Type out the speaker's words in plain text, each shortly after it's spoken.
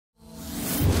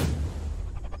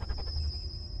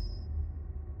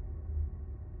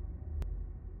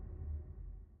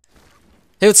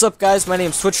Hey, what's up guys, my name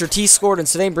is TwitcherTscored, and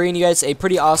today I'm bringing you guys a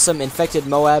pretty awesome infected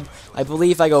MOAB. I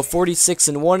believe I go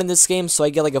 46-1 in this game, so I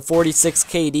get like a 46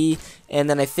 KD, and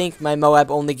then I think my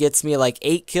MOAB only gets me like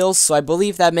 8 kills, so I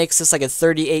believe that makes this like a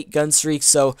 38 gun streak,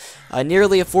 so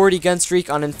nearly a 40 gun streak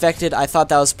on infected. I thought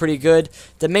that was pretty good.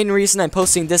 The main reason I'm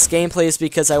posting this gameplay is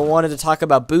because I wanted to talk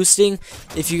about boosting.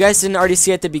 If you guys didn't already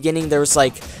see at the beginning, there was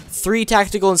like 3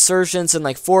 tactical insurgents and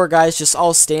like 4 guys just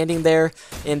all standing there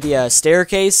in the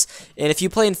staircase, and if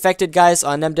you play infected guys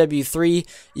on MW3,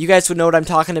 you guys would know what I'm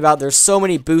talking about. There's so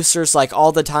many boosters like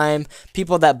all the time,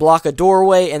 people that block a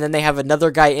doorway, and then they have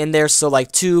another guy in there, so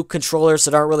like 2 controllers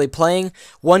that aren't really playing,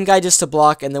 1 guy just to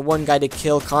block and then 1 guy to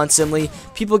kill constantly.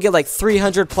 People get like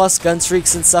 300 plus gun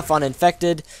streaks and stuff on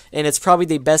infected, and it's probably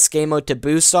the best game mode to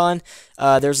boost on.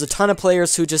 There's a ton of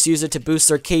players who just use it to boost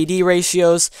their KD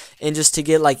ratios and just to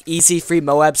get like easy free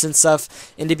MOABs and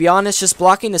stuff. And to be honest, just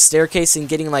blocking the staircase and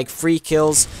getting like free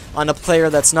kills on a player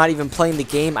that's not even playing the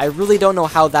game, I really don't know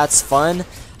how that's fun.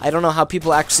 I don't know how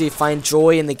people actually find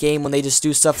joy in the game when they just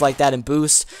do stuff like that and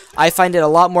boost. I find it a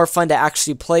lot more fun to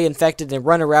actually play infected and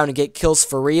run around and get kills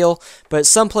for real. But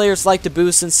some players like to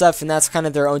boost and stuff, and that's kind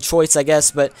of their own choice, I guess.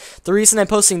 But the reason I'm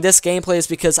posting this gameplay is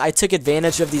because I took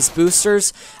advantage of these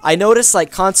boosters. I noticed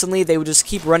like constantly they would just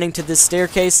keep running to this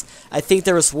staircase. I think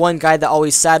there was 1 guy that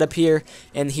always sat up here,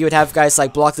 and he would have guys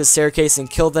like block the staircase and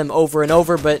kill them over and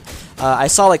over. But I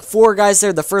saw like 4 guys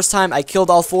there the first time. I killed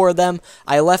all 4 of them.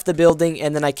 I left the building,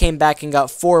 and then I came back and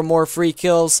got 4 more free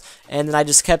kills, and then I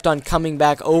just kept on coming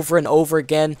back over and over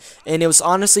again, and it was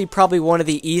honestly probably one of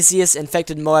the easiest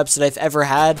infected MOABs that I've ever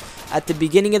had. At the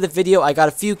beginning of the video, I got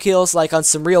a few kills like on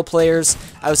some real players.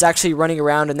 I was actually running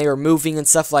around and they were moving and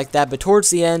stuff like that, but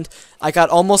towards the end, I got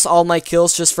almost all my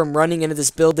kills just from running into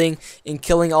this building and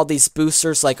killing all these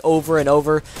boosters like over and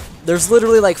over. There's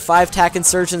literally like 5 tac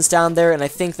insurgents down there, and I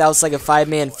think that was like a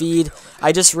 5-man feed.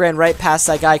 I just ran right past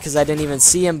that guy because I didn't even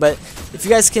see him, but if you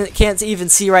guys can't even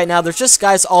see right now, there's just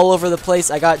guys all over the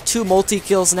place. I got 2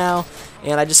 multi-kills now,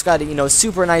 and I just got,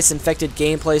 super nice infected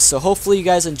gameplay, so hopefully you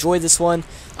guys enjoy this one.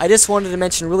 I just wanted to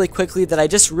mention really quickly that I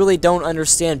just really don't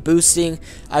understand boosting.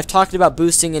 I've talked about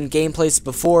boosting in gameplays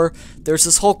before. There's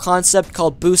this whole concept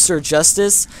called booster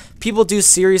justice. People do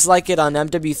series like it on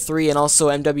MW3 and also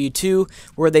MW2,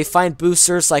 where they find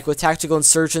boosters like with tactical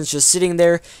insurgents just sitting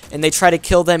there, and they try to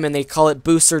kill them, and they call it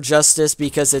booster justice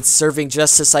because it's serving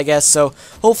justice, I guess. So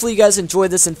hopefully you guys enjoyed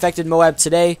this infected MOAB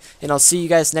today, and I'll see you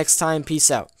guys next time.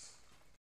 Peace out.